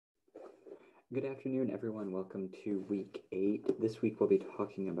Good afternoon, everyone. Welcome to week 8. This week we'll be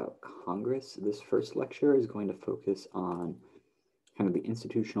talking about Congress. This first lecture is going to focus on kind of the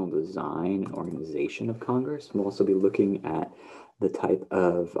institutional design and organization of Congress. We'll also be looking at the type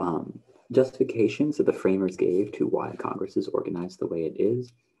of justifications that the framers gave to why Congress is organized the way it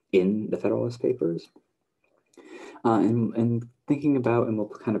is in the Federalist Papers. And thinking about, and we'll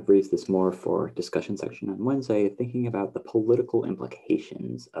kind of raise this more for discussion section on Wednesday, thinking about the political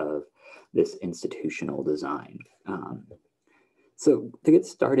implications of this institutional design. So to get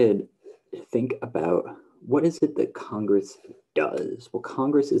started, think about what is it that Congress does? Well,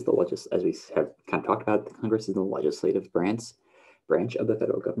 Congress is as we have kind of talked about, Congress is the legislative branch of the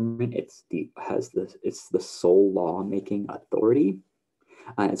federal government. It's the sole lawmaking authority.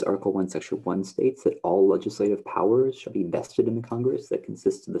 As Article 1, Section 1 states that all legislative powers shall be vested in the Congress that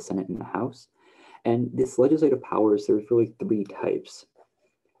consists of the Senate and the House. And this legislative powers, there's really three types.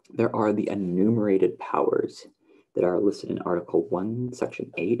 There are the enumerated powers that are listed in Article 1, Section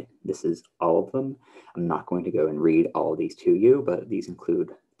 8. This is all of them. I'm not going to go and read all of these to you, but these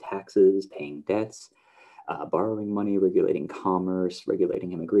include taxes, paying debts, borrowing money, regulating commerce,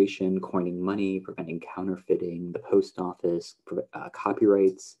 regulating immigration, coining money, preventing counterfeiting, the post office,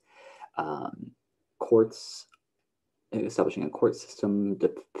 copyrights, courts, establishing a court system,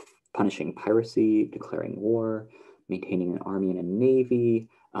 punishing piracy, declaring war, maintaining an army and a navy,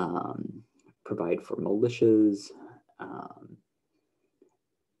 provide for militias,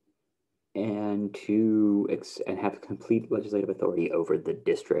 and have complete legislative authority over the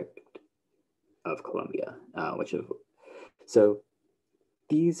District of Columbia, so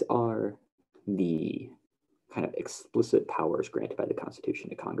these are the kind of explicit powers granted by the Constitution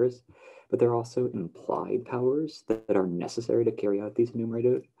to Congress, but there are also implied powers that are necessary to carry out these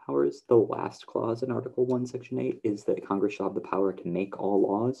enumerated powers. The last clause in Article 1, Section 8 is that Congress shall have the power to make all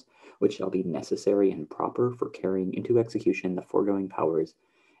laws which shall be necessary and proper for carrying into execution the foregoing powers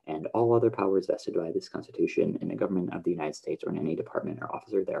and all other powers vested by this Constitution in the government of the United States or in any department or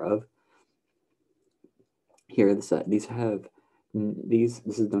officer thereof. Here, this is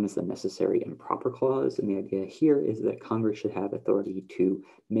known as the necessary and proper clause, and the idea here is that Congress should have authority to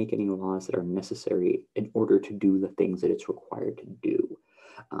make any laws that are necessary in order to do the things that it's required to do.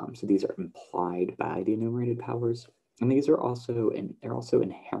 So these are implied by the enumerated powers, and these are also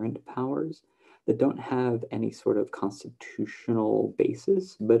inherent powers that don't have any sort of constitutional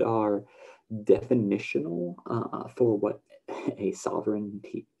basis, but are definitional for what a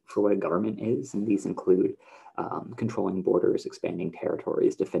government is, and these include controlling borders, expanding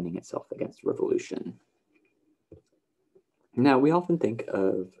territories, defending itself against revolution. Now, we often think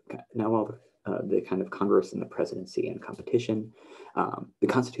of the kind of Congress and the presidency and competition. The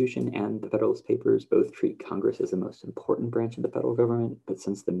Constitution and the Federalist Papers both treat Congress as the most important branch of the federal government, but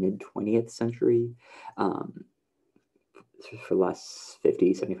since the mid-20th century, for the last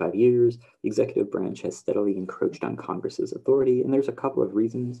 50, 75 years, the executive branch has steadily encroached on Congress's authority, and there's a couple of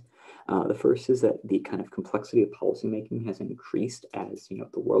reasons. The first is that the kind of complexity of policymaking has increased as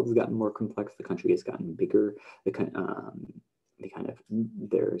the world has gotten more complex, the country has gotten bigger,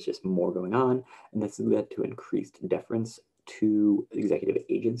 there's just more going on, and that's led to increased deference to executive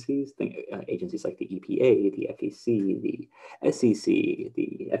agencies, agencies like the EPA, the FEC, the SEC,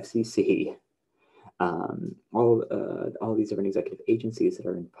 the FCC. All these different executive agencies that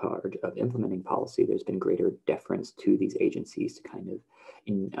are in charge of implementing policy, there's been greater deference to these agencies to kind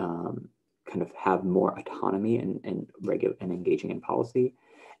of have more autonomy and engaging in policy.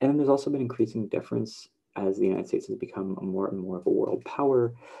 And then there's also been increasing deference as the United States has become more and more of a world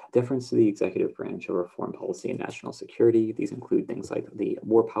power, deference to the executive branch over foreign policy and national security. These include things like the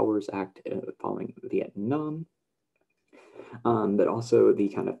War Powers Act following Vietnam, but also the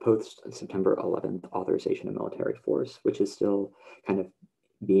kind of post-September 11th authorization of military force, which is still kind of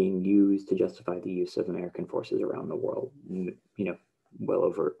being used to justify the use of American forces around the world, well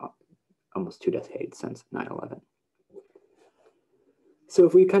over almost 2 decades since 9/11. So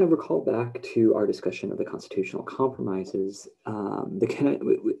if we kind of recall back to our discussion of the constitutional compromises, the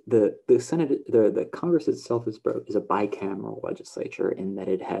Congress itself is a bicameral legislature in that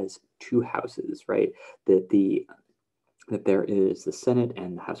it has 2 houses, right? That there is the Senate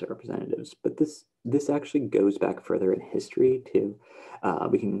and the House of Representatives, but this actually goes back further in history too.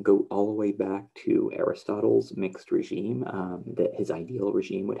 We can go all the way back to Aristotle's mixed regime, that his ideal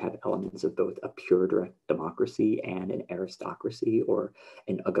regime would have elements of both a pure direct democracy and an aristocracy, or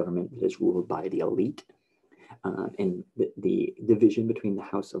a government that is ruled by the elite. And the division between the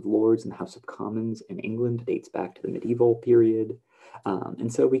House of Lords and the House of Commons in England dates back to the medieval period.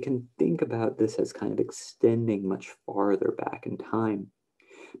 And so we can think about this as kind of extending much farther back in time.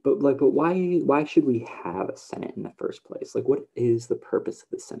 But why should we have a Senate in the first place? Like, what is the purpose of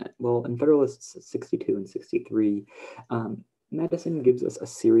the Senate? Well, in Federalists 62 and 63, Madison gives us a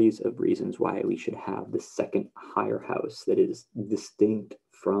series of reasons why we should have the second higher house that is distinct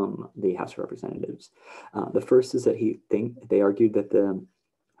from the House of Representatives. The first is that they argued that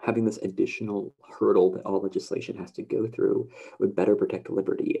having this additional hurdle that all legislation has to go through would better protect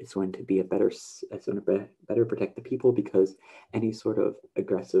liberty. It's going to better protect the people, because any sort of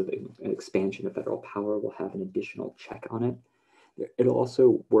aggressive expansion of federal power will have an additional check on it. It'll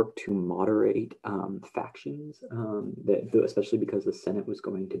also work to moderate factions, especially because the Senate was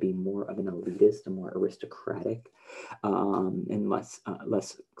going to be more of an elitist and more aristocratic, and less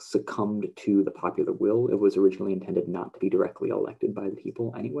succumbed to the popular will. It was originally intended not to be directly elected by the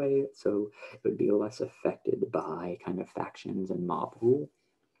people anyway, so it would be less affected by kind of factions and mob rule.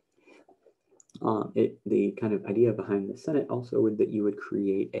 The kind of idea behind the Senate also would that you would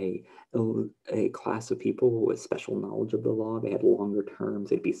create a class of people with special knowledge of the law. They had longer terms.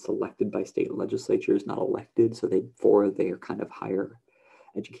 They'd be selected by state legislatures, not elected. So for their kind of higher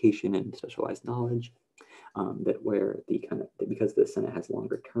education and specialized knowledge, because the Senate has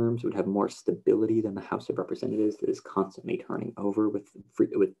longer terms, it would have more stability than the House of Representatives that is constantly turning over with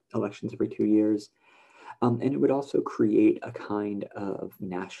elections every 2 years. And it would also create a kind of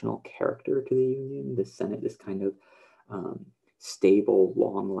national character to the Union. The Senate, this kind of stable,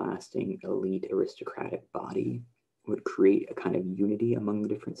 long-lasting, elite, aristocratic body, would create a kind of unity among the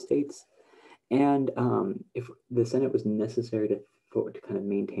different states. And if the Senate was necessary to kind of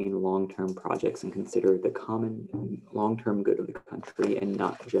maintain long-term projects and consider the common long-term good of the country and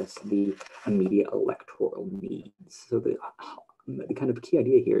not just the immediate electoral needs. So the kind of key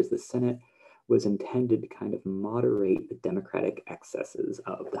idea here is the Senate was intended to kind of moderate the democratic excesses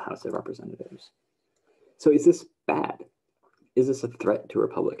of the House of Representatives. So is this bad? Is this a threat to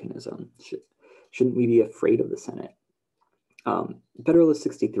republicanism? Shouldn't we be afraid of the Senate? Federalist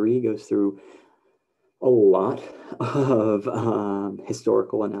 63 goes through a lot of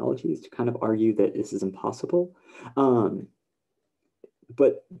historical analogies to kind of argue that this is impossible. But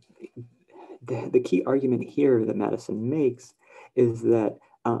the key argument here that Madison makes is that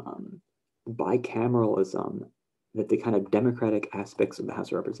bicameralism, that the kind of democratic aspects of the House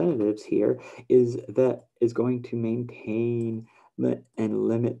of Representatives here is going to maintain and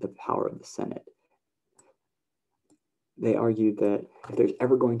limit the power of the Senate. They argue that if there's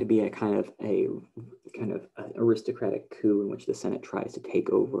ever going to be a kind of aristocratic coup in which the Senate tries to take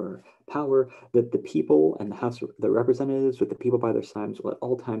over power, that the people and the representatives with the people by their sides will at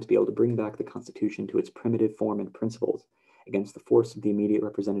all times be able to bring back the Constitution to its primitive form and principles. Against the force of the immediate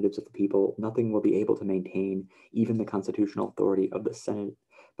representatives of the people, nothing will be able to maintain even the constitutional authority of the Senate,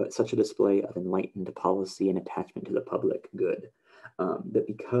 but such a display of enlightened policy and attachment to the public good. That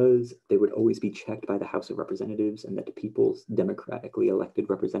because they would always be checked by the House of Representatives and that the people's democratically elected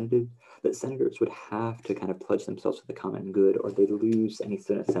representatives, that senators would have to kind of pledge themselves to the common good, or they'd lose any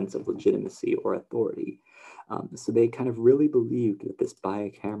sort of sense of legitimacy or authority. So they kind of really believed that this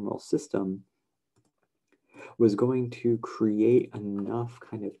bicameral system was going to create enough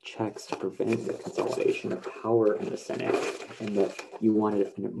kind of checks to prevent the consolidation of power in the Senate, and that you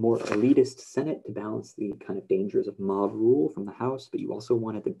wanted a more elitist Senate to balance the kind of dangers of mob rule from the House, but you also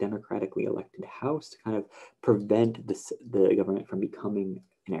wanted the democratically elected House to kind of prevent the government from becoming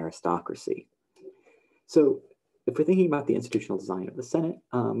an aristocracy. So if we're thinking about the institutional design of the Senate,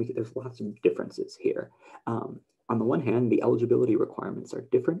 there's lots of differences here. On the one hand, the eligibility requirements are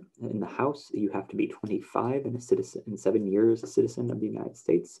different. In the House, you have to be 25 and a citizen, in 7 years, a citizen of the United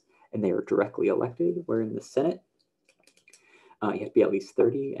States, and they are directly elected. Where in the Senate, you have to be at least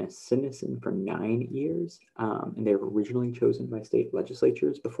 30 and a citizen for 9 years. And they were originally chosen by state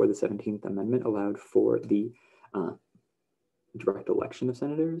legislatures before the 17th Amendment allowed for the direct election of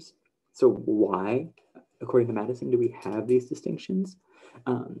senators. So why, according to Madison, do we have these distinctions?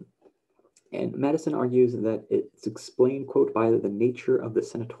 And Madison argues that it's explained, quote, by the nature of the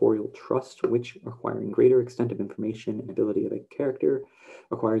senatorial trust, which, requiring greater extent of information and ability of a character,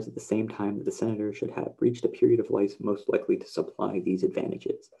 requires at the same time that the senator should have reached a period of life most likely to supply these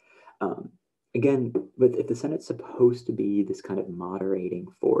advantages. Again, but if the Senate's supposed to be this kind of moderating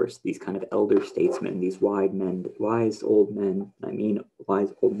force, these kind of elder statesmen, these wise old men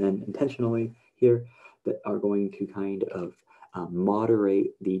intentionally here, that are going to kind of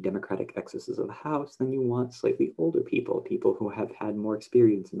moderate the democratic excesses of the House, then you want slightly older people who have had more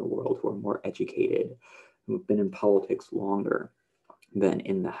experience in the world, who are more educated, who've been in politics longer than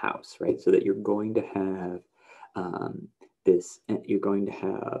in the House, right? So that you're going to have you're going to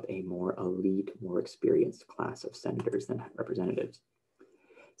have a more elite, more experienced class of senators than representatives.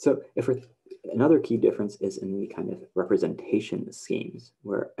 So another key difference is in the kind of representation schemes,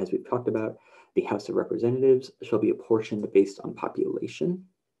 where, as we've talked about, the House of Representatives shall be apportioned based on population,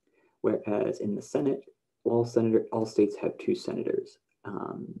 whereas in the Senate, all states have 2 senators.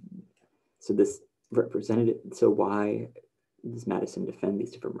 So why does Madison defend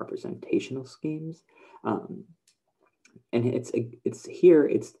these different representational schemes? And it's here,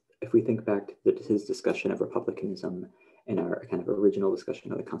 if we think back to his discussion of republicanism in our kind of original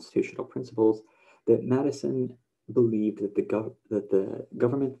discussion of the constitutional principles, that Madison believed that the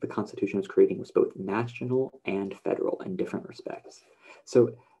government the Constitution was creating was both national and federal in different respects.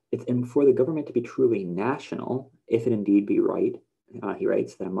 So and for the government to be truly national, if it indeed be right, he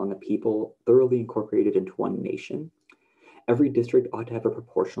writes that among a people thoroughly incorporated into one nation, every district ought to have a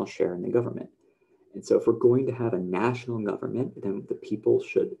proportional share in the government. And so if we're going to have a national government, then the people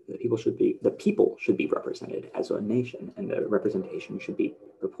should be represented as a nation, and the representation should be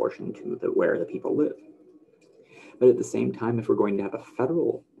proportioned to where the people live. But at the same time, if we're going to have a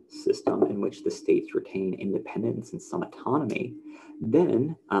federal system in which the states retain independence and some autonomy,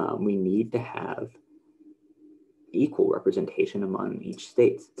 then we need to have equal representation among each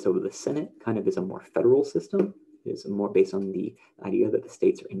state. So the Senate kind of is a more federal system, is more based on the idea that the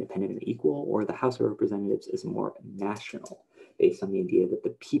states are independent and equal, or the House of Representatives is more national, based on the idea that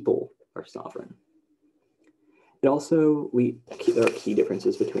the people are sovereign. It also, there are key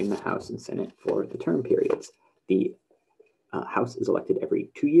differences between the House and Senate for the term periods. The House is elected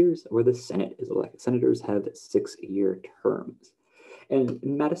every 2 years, where the Senate is elected. Senators have 6-year terms. And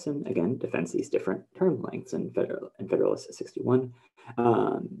Madison, again, defends these different term lengths in Federalist 61,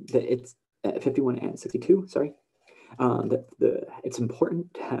 it's 51 and 62, sorry. It's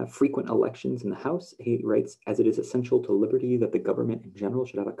important to have frequent elections in the House. He writes, as it is essential to liberty that the government in general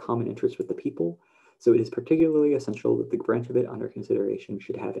should have a common interest with the people. So it is particularly essential that the branch of it under consideration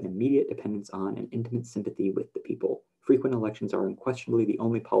should have an immediate dependence on and intimate sympathy with the people. Frequent elections are unquestionably the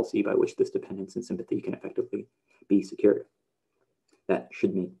only policy by which this dependence and sympathy can effectively be secured. That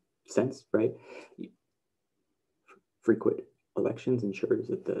should make sense, right? Frequent elections ensures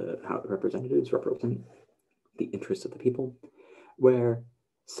that the House of Representatives represent the interests of the people, where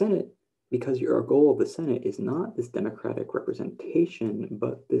Senate, because our goal of the Senate is not this democratic representation,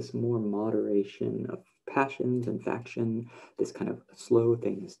 but this more moderation of passions and faction, this kind of slow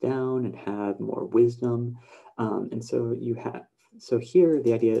things down and have more wisdom. And so here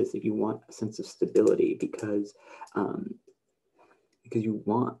the idea is that you want a sense of stability because if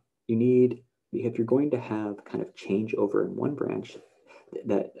you're going to have kind of change over in one branch,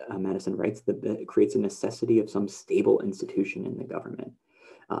 that Madison writes, that it creates a necessity of some stable institution in the government.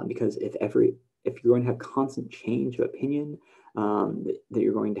 Because if you're going to have constant change of opinion, that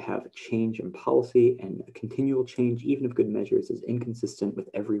you're going to have a change in policy, and a continual change, even of good measures, is inconsistent with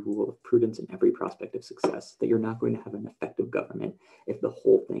every rule of prudence and every prospect of success, that you're not going to have an effective government if the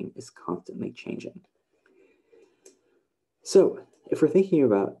whole thing is constantly changing. So if we're thinking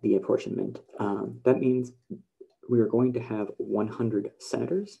about the apportionment, that means we are going to have 100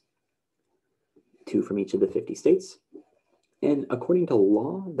 senators, 2 from each of the 50 states. And according to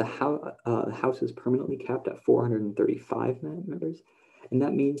law, the House is permanently capped at 435 members. And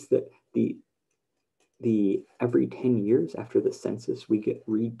that means that every 10 years after the census, we get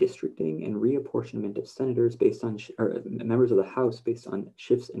redistricting and reapportionment of senators based on, or members of the House based on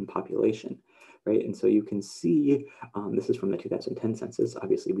shifts in population, right? And so you can see, this is from the 2010 census.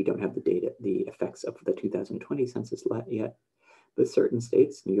 Obviously, we don't have the effects of the 2020 census yet, but certain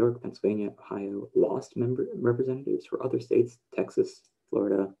states, New York, Pennsylvania, Ohio, lost representatives. For other states, Texas,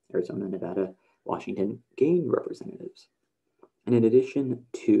 Florida, Arizona, Nevada, Washington, gained representatives. And in addition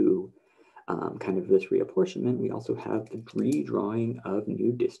to kind of this reapportionment, we also have the redrawing of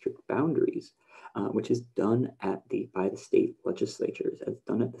new district boundaries, which is done by the state legislatures. It's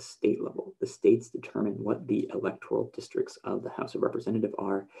done at the state level. The states determine what the electoral districts of the House of Representatives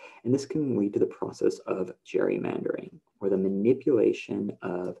are, and this can lead to the process of gerrymandering, or the manipulation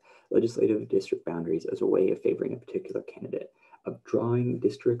of legislative district boundaries as a way of favoring a particular candidate, of drawing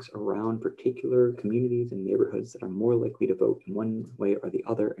districts around particular communities and neighborhoods that are more likely to vote in one way or the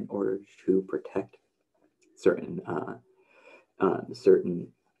other in order to protect certain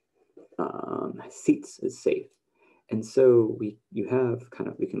seats as safe. And so we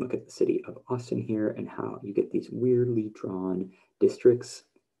can look at the city of Austin here and how you get these weirdly drawn districts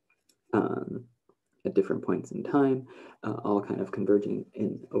at different points in time, all kind of converging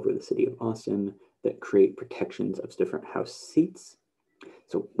over the city of Austin, that create protections of different House seats.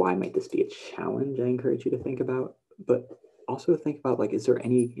 So why might this be a challenge? I encourage you to think about, but also think about, is there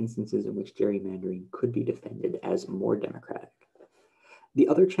any instances in which gerrymandering could be defended as more democratic? The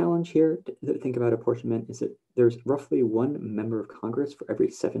other challenge here to think about apportionment is that there's roughly one member of Congress for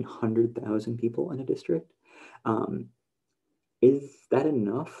every 700,000 people in a district. Is that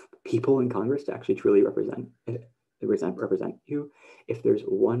enough people in Congress to actually truly represent you? If there's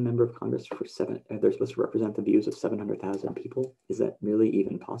one member of Congress for they're supposed to represent the views of 700,000 people, is that really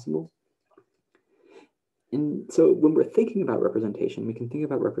even possible? And so when we're thinking about representation, we can think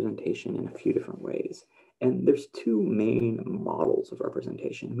about representation in a few different ways. And there's two main models of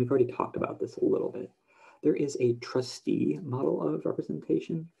representation. We've already talked about this a little bit. There is a trustee model of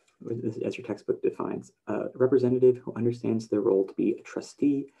representation, as your textbook defines. A representative who understands their role to be a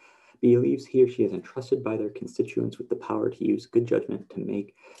trustee believes he or she is entrusted by their constituents with the power to use good judgment to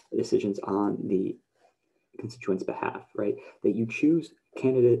make decisions on the constituents' behalf, right? That you choose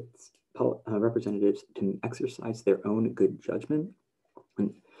candidates, representatives to exercise their own good judgment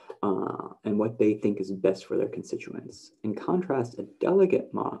and what they think is best for their constituents. In contrast, a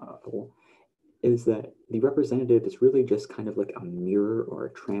delegate model is that the representative is really just kind of like a mirror or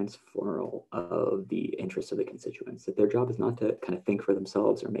a transferal of the interests of the constituents, that their job is not to kind of think for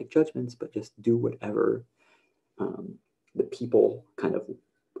themselves or make judgments, but just do whatever the people kind of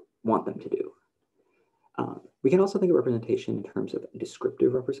want them to do. We can also think of representation in terms of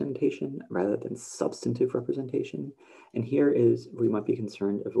descriptive representation rather than substantive representation. And here is we might be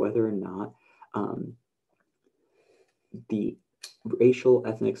concerned of whether or not the racial,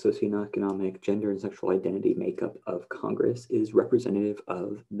 ethnic, socioeconomic, gender, and sexual identity makeup of Congress is representative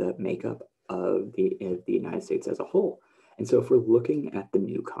of the makeup of the United States as a whole. And so if we're looking at the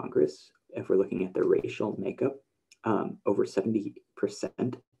new Congress, if we're looking at the racial makeup, over 70%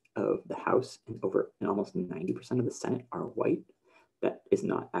 of the House and almost 90% of the Senate are white. That is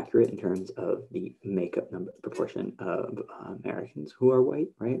not accurate in terms of the makeup proportion of Americans who are white,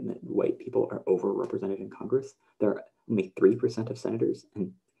 right? And that white people are overrepresented in Congress. There are only 3% of senators,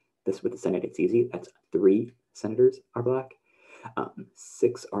 and this with the Senate, it's easy. That's 3 senators are Black,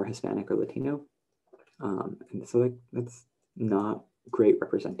 6 are Hispanic or Latino. And so that's not great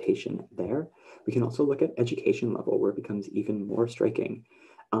representation there. We can also look at education level where it becomes even more striking.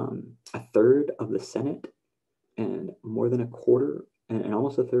 A third of the Senate and more than a quarter and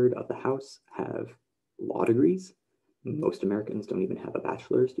almost a third of the House have law degrees. Most Americans don't even have a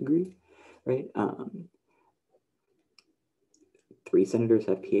bachelor's degree, right? 3 senators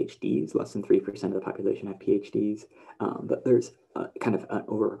have PhDs, less than 3% of the population have PhDs, but there's kind of an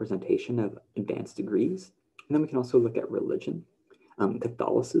overrepresentation of advanced degrees. And then we can also look at religion.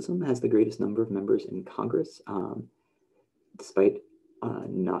 Catholicism has the greatest number of members in Congress, despite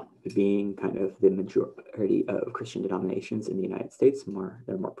not being kind of the majority of Christian denominations in the United States. There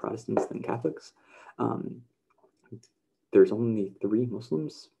are more Protestants than Catholics. There's only 3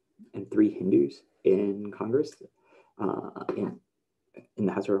 Muslims and 3 Hindus in Congress, in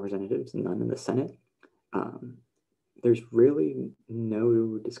the House of Representatives, none in the Senate. There's really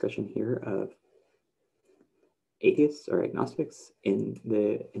no discussion here of atheists or agnostics in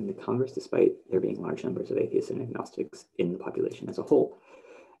the Congress, despite there being large numbers of atheists and agnostics in the population as a whole.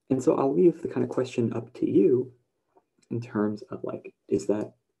 And so I'll leave the kind of question up to you in terms of like, is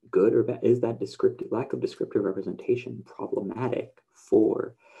that good or bad? Is that lack of descriptive representation problematic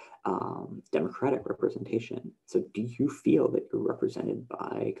for democratic representation? So do you feel that you're represented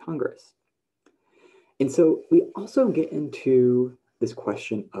by Congress? And so we also get into this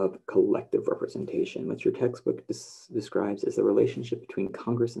question of collective representation, which your textbook describes as the relationship between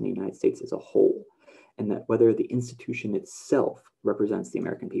Congress and the United States as a whole, and that whether the institution itself represents the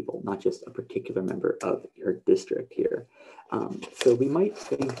American people, not just a particular member of your district here. So we might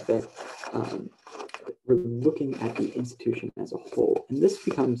think that we're looking at the institution as a whole, and this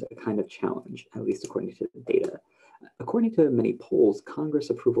becomes a kind of challenge, at least according to the data. According to many polls,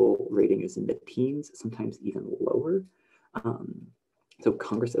 Congress approval rating is in the teens, sometimes even lower. So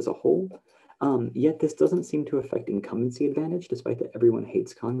Congress as a whole, yet this doesn't seem to affect incumbency advantage, despite that everyone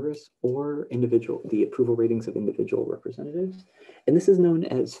hates Congress, or the approval ratings of individual representatives. And this is known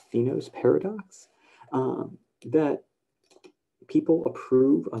as Fino's paradox, that people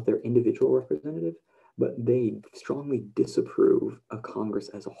approve of their individual representative, but they strongly disapprove of Congress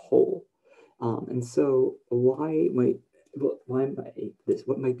as a whole. And so what might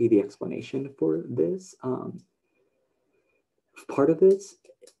be the explanation for this? Part of this,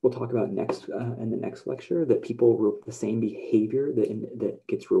 we'll talk about next in the next lecture, that people the same behavior that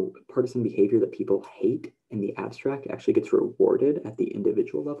gets partisan behavior that people hate in the abstract actually gets rewarded at the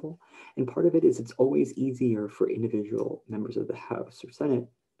individual level. And part of it is it's always easier for individual members of the House or Senate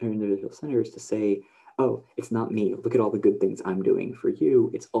or individual senators to say, oh, it's not me. Look at all the good things I'm doing for you.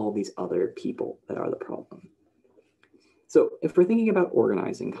 It's all these other people that are the problem. So if we're thinking about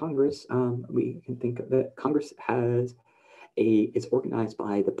organizing Congress, we can think that Congress is organized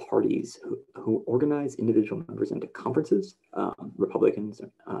by the parties who organize individual members into conferences, Republicans,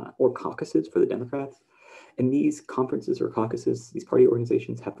 or caucuses for the Democrats. And these conferences or caucuses, these party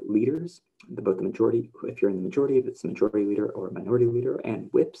organizations have leaders, both the majority, if you're in the majority, if it's a majority leader or a minority leader, and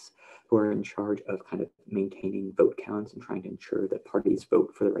whips who are in charge of kind of maintaining vote counts and trying to ensure that parties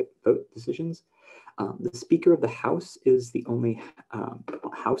vote for the right vote decisions. The Speaker of the House is the only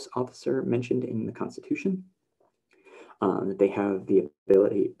House officer mentioned in the Constitution. They have the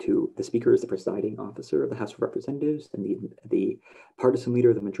ability to, the Speaker is the presiding officer of the House of Representatives and the partisan leader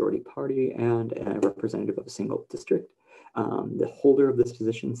of the majority party and a representative of a single district. The holder of this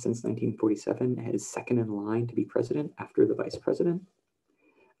position since 1947 is second in line to be president after the vice president.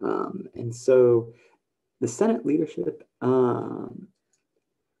 And so the Senate leadership,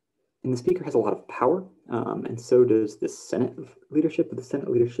 and the Speaker has a lot of power, and so does the Senate leadership, but the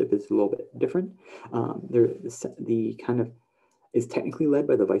Senate leadership is a little bit different. The kind of is technically led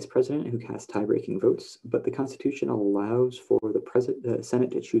by the Vice President who casts tie-breaking votes, but the Constitution allows for the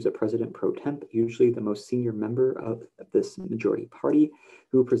Senate to choose a President pro temp, usually the most senior member of this majority party,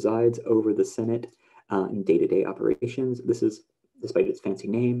 who presides over the Senate in day-to-day operations. This is, despite its fancy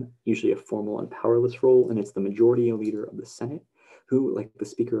name, usually a formal and powerless role, and it's the majority leader of the Senate who, like the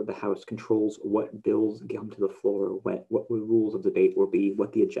Speaker of the House, controls what bills come to the floor, what the rules of debate will be,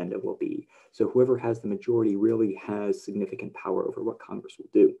 what the agenda will be. So whoever has the majority really has significant power over what Congress will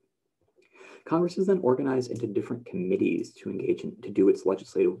do. Congress is then organized into different committees to engage in, to do its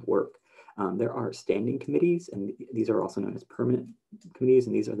legislative work. There are standing committees, and these are also known as permanent committees,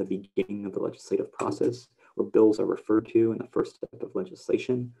 and these are the beginning of the legislative process, where bills are referred to in the first step of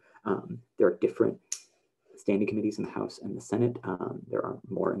legislation. There are different standing committees in the House and the Senate. There are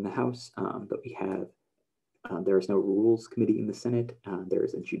more in the House, but we have, there is no Rules Committee in the Senate. There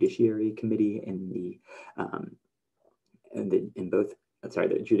is a Judiciary Committee the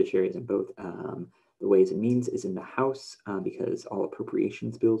Judiciary is in both. The Ways and Means is in the House because all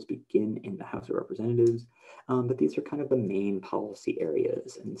appropriations bills begin in the House of Representatives. But these are kind of the main policy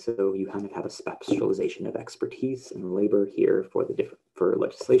areas. And so you kind of have a specialization of expertise and labor here for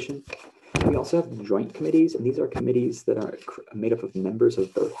legislation. We also have joint committees, and these are committees that are made up of members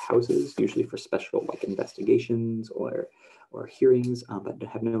of both houses, usually for special like investigations or hearings, but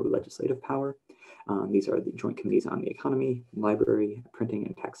have no legislative power. These are the joint committees on the economy, library, printing,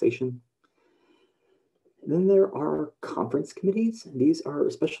 and taxation. And then there are conference committees. These are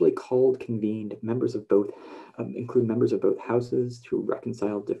especially convened members of both, include members of both houses to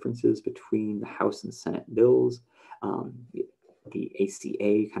reconcile differences between the House and Senate bills. The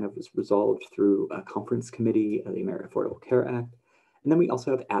ACA kind of was resolved through a conference committee of the American Affordable Care Act. And then we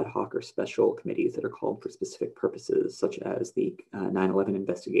also have ad hoc or special committees that are called for specific purposes, such as the 9/11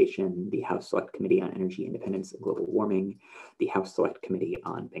 investigation, the House Select Committee on Energy Independence and Global Warming, the House Select Committee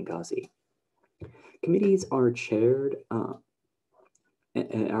on Benghazi. Committees are chaired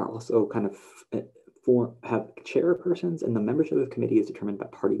and are also kind of have chairpersons, and the membership of the committee is determined by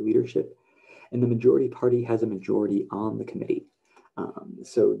party leadership. And the majority party has a majority on the committee.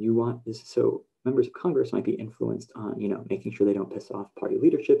 So members of Congress might be influenced on, making sure they don't piss off party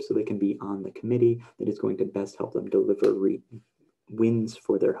leadership so they can be on the committee that is going to best help them deliver wins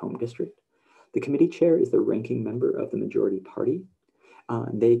for their home district. The committee chair is the ranking member of the majority party.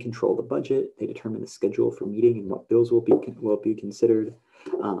 They control the budget. They determine the schedule for meeting and what bills will be considered.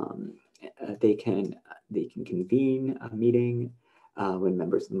 They can convene a meeting when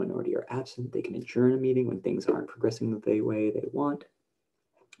members of the minority are absent. They can adjourn a meeting when things aren't progressing the way they want,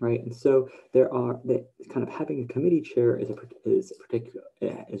 right? And so kind of having a committee chair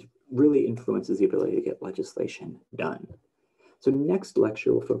really influences the ability to get legislation done. So next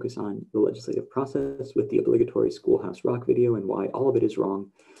lecture will focus on the legislative process with the obligatory Schoolhouse Rock video and why all of it is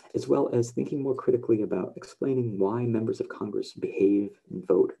wrong, as well as thinking more critically about explaining why members of Congress behave and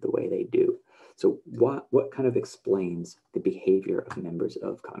vote the way they do. So what kind of explains the behavior of members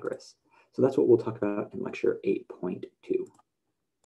of Congress? So that's what we'll talk about in lecture 8.2.